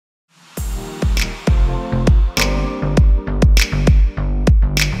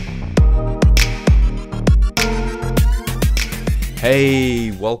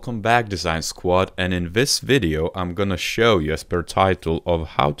Hey, welcome back Design Squad, and in this video I'm gonna show you, as per title, of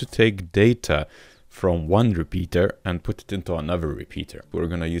how to take data from one repeater and put it into another repeater. We're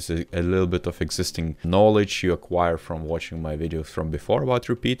gonna use a little bit of existing knowledge you acquire from watching my videos from before about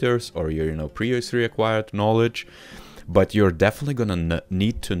repeaters, or your previously acquired knowledge. But you're definitely gonna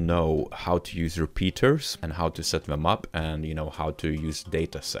need to know how to use repeaters and how to set them up, and how to use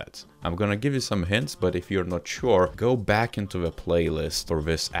data sets. I'm gonna give you some hints, but if you're not sure, go back into the playlist for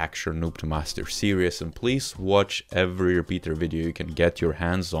this Axure Noob to Master series, and please watch every repeater video you can get your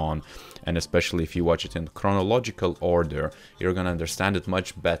hands on. And especially if you watch it in chronological order, you're gonna understand it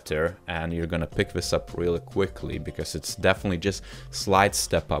much better, and you're gonna pick this up really quickly, because it's definitely just slight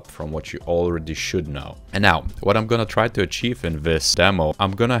step up from what you already should know. And now, what I'm gonna try to achieve in this demo,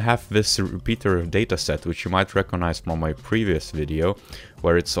 I'm gonna have this repeater data set, which you might recognize from my previous video,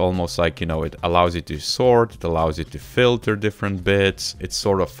 where it's almost like, it allows you to sort, it allows you to filter different bits, it's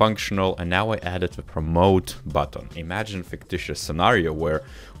sort of functional. And now I added the promote button. Imagine a fictitious scenario where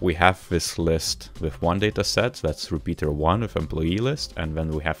we have this list with one data set, that's repeater 1 with employee list, and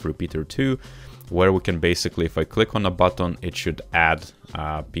then we have repeater 2, where we can basically, if I click on a button, it should add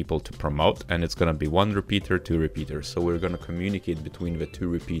people to promote, and it's gonna be one repeater, two repeaters. So we're gonna communicate between the two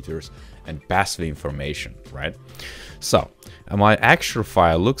repeaters and pass the information, right? So my Axure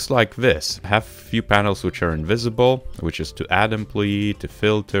file looks like this. I have a few panels which are invisible, which is to add employee, to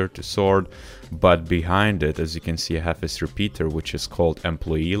filter, to sort, but behind it, as you can see, I have this repeater which is called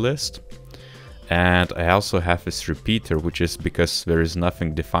employee list. And I also have this repeater, which is, because there is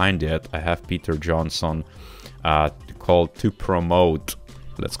nothing defined yet, I have Peter Johnson called to promote,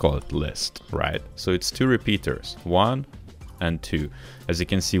 let's call it list, right? So it's two repeaters, 1 and 2. As you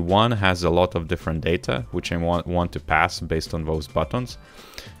can see, 1 has a lot of different data, which I want to pass based on those buttons.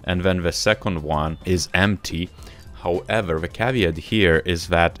 And then the second one is empty. However, the caveat here is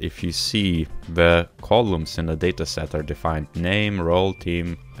that if you see, the columns in the data set are defined name, role,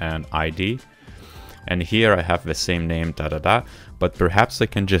 team, and ID. And here I have the same name, but perhaps I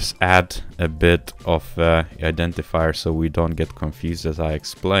can just add a bit of identifier so we don't get confused as I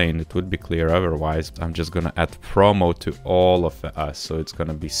explain. It would be clear otherwise. I'm just gonna add promo to all of us. So it's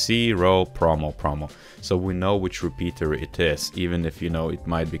gonna be C, role, promo. So we know which repeater it is, even if it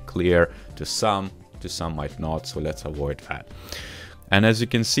might be clear to some might not, so let's avoid that. And as you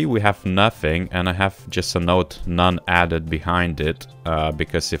can see, we have nothing, and I have just a note none added behind it,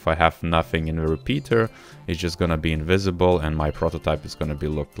 because if I have nothing in the repeater, it's just gonna be invisible, and my prototype is gonna be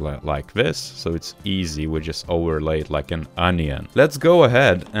looked like this. So it's easy, we just overlay it like an onion. Let's go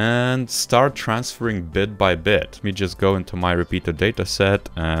ahead and start transferring bit by bit. Let me just go into my repeater data set,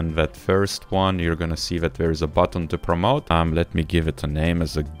 and that first one, you're gonna see that there is a button to promote. Let me give it a name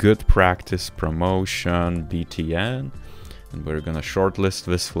as a good practice, promotion BTN. And we're gonna shortlist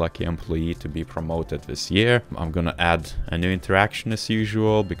this lucky employee to be promoted this year. I'm gonna add a new interaction as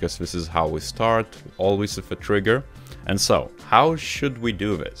usual, because this is how we start, always with a trigger. And so, how should we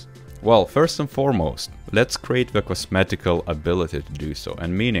do this? Well, first and foremost, let's create the cosmetical ability to do so.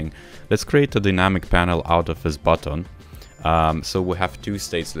 And meaning, let's create a dynamic panel out of this button. So we have two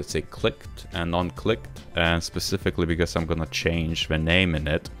states, let's say clicked and non-clicked. And specifically because I'm gonna change the name in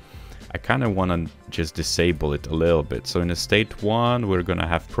it, I kind of want to just disable it a little bit. So in a state 1, we're going to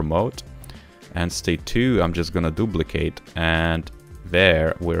have promote, and state 2, I'm just going to duplicate, and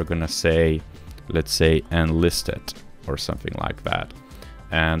there we're going to say, let's say enlisted or something like that.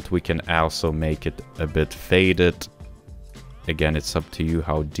 And we can also make it a bit faded. Again, it's up to you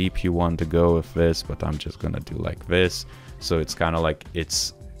how deep you want to go with this, but I'm just going to do like this. So it's kind of like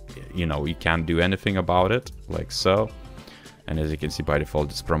it's, you can't do anything about it, like so. And as you can see, by default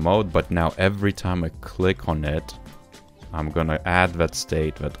it's promote, but now every time I click on it, I'm gonna add that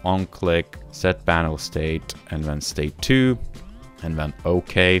state, that on click, set panel state, and then state 2, and then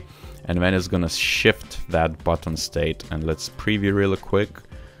OK. And then it's gonna shift that button state. And let's preview really quick.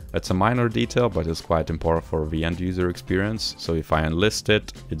 That's a minor detail, but it's quite important for the end user experience. So if I enlist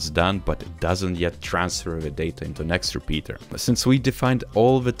it, it's done, but it doesn't yet transfer the data into next repeater. Since we defined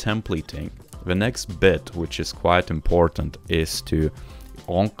all the templating, the next bit, which is quite important, is to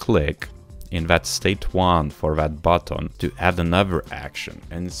on-click in that state 1 for that button to add another action.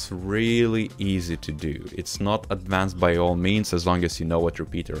 And it's really easy to do. It's not advanced by all means, as long as you know what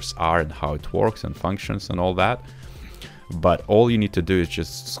repeaters are and how it works and functions and all that. But all you need to do is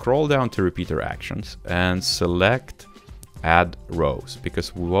just scroll down to repeater actions and select add rows,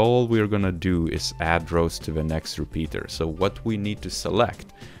 because all we're gonna do is add rows to the next repeater. So what we need to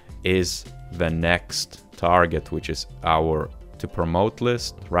select is the next target, which is our to promote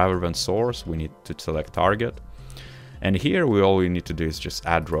list. Rather than source, we need to select target. And here all we need to do is just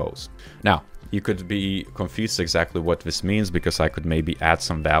add rows. Now, you could be confused exactly what this means because I could maybe add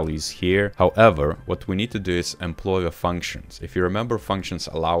some values here. However, what we need to do is employ the functions. If you remember, functions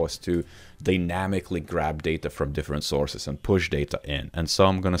allow us to dynamically grab data from different sources and push data in. And so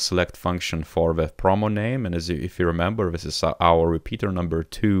I'm going to select function for the promo name. And if you remember, this is our repeater number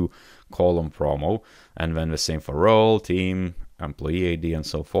 2 column promo. And then the same for role, team, employee ID, and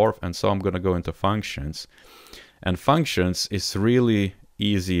so forth. And so I'm going to go into functions. And functions is really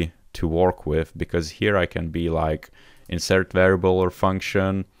easy to work with because here I can be like insert variable or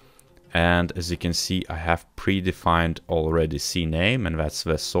function, and as you can see I have predefined already CNAME, and that's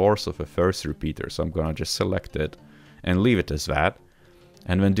the source of the first repeater, so I'm gonna just select it and leave it as that,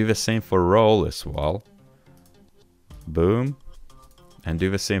 and then do the same for role as well, boom, and do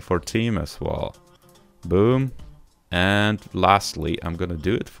the same for team as well, boom, and lastly I'm gonna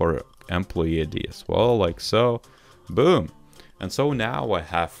do it for employee ID as well, like so, boom. And so now I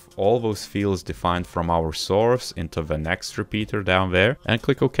have all those fields defined from our source into the next repeater down there, and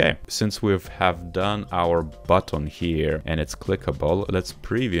click OK. Since we have done our button here and it's clickable, let's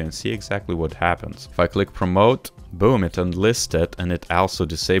preview and see exactly what happens. If I click promote, boom, it unlisted, and it also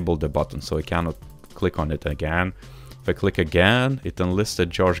disabled the button, so I cannot click on it again. If I click again, it unlisted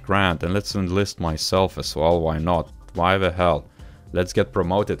George Grant, and let's enlist myself as well. Why not? Why the hell? Let's get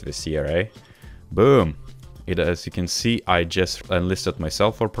promoted this year, eh? Boom. As you can see, I just enlisted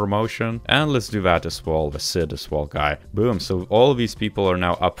myself for promotion, and let's do that as well, the Sid as well guy. Boom, so all these people are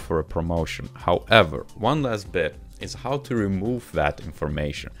now up for a promotion. However, one last bit is how to remove that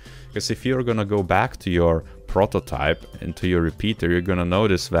information. Because if you're gonna go back to your prototype into your repeater, you're gonna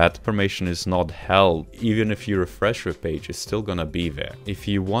notice that information is not held. Even if you refresh the page, it's still gonna be there. If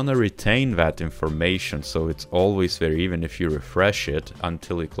you wanna retain that information so it's always there, even if you refresh it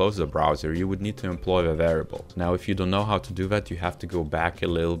until you close the browser, you would need to employ the variable. Now, if you don't know how to do that, you have to go back a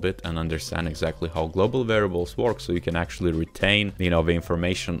little bit and understand exactly how global variables work, so you can actually retain, the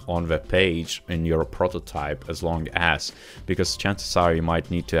information on the page in your prototype as long as, because chances are you might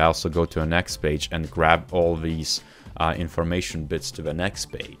need to also go to a next page and grab all these information bits to the next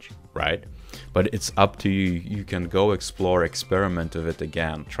page, right? But it's up to you. You can go explore, experiment with it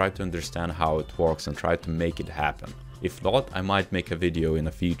again, try to understand how it works and try to make it happen. If not, I might make a video in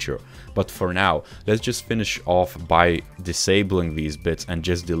the future. But for now, let's just finish off by disabling these bits and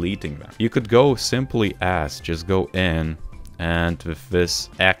just deleting them. You could go simply as, just go in, and with this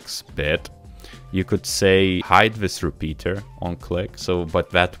X bit, you could say hide this repeater on click, but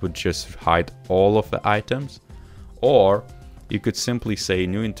that would just hide all of the items. Or you could simply say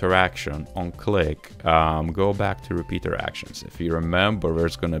new interaction on click, go back to repeater actions. If you remember,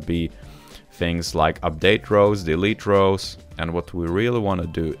 there's going to be things like update rows, delete rows, and what we really want to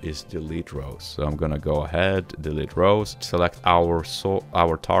do is delete rows. So I'm going to go ahead, delete rows, select our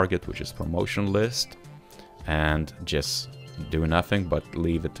target, which is promotion list, and just do nothing but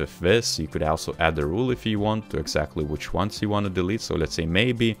leave it with this. You could also add a rule if you want to exactly which ones you want to delete. So let's say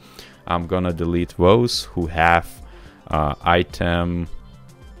maybe I'm gonna delete those who have item,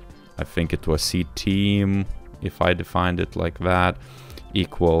 I think it was C team, if I defined it like that,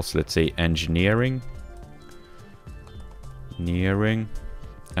 equals, let's say, engineering,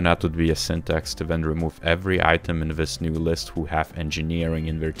 and that would be a syntax to then remove every item in this new list who have engineering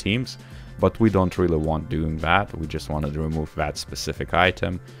in their teams. But we don't really want doing that. We just wanted to remove that specific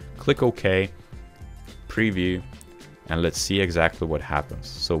item. Click OK, preview, and let's see exactly what happens.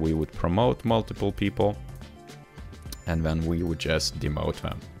 So we would promote multiple people, and then we would just demote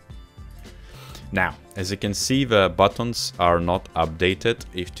them. Now, as you can see, the buttons are not updated.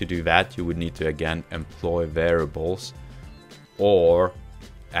 If to do that, you would need to again employ variables, or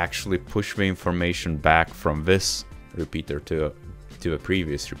actually push the information back from this repeater to a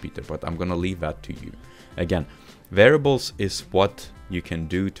previous repeater, but I'm gonna leave that to you. Again, variables is what you can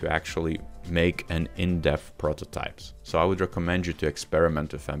do to actually make an in-depth prototypes. So I would recommend you to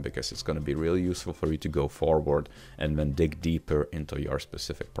experiment with them, because it's going to be really useful for you to go forward and then dig deeper into your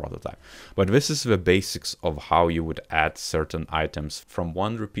specific prototype. But this is the basics of how you would add certain items from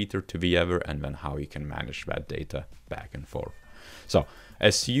one repeater to the other, and then how you can manage that data back and forth. So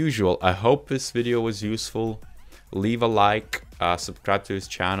as usual, I hope this video was useful. Leave a like, subscribe to this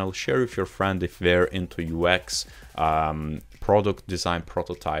channel, share with your friend if they're into UX, product design,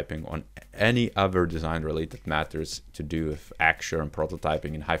 prototyping, on any other design related matters to do with Axure and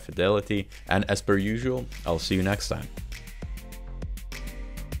prototyping in high fidelity. And as per usual, I'll see you next time.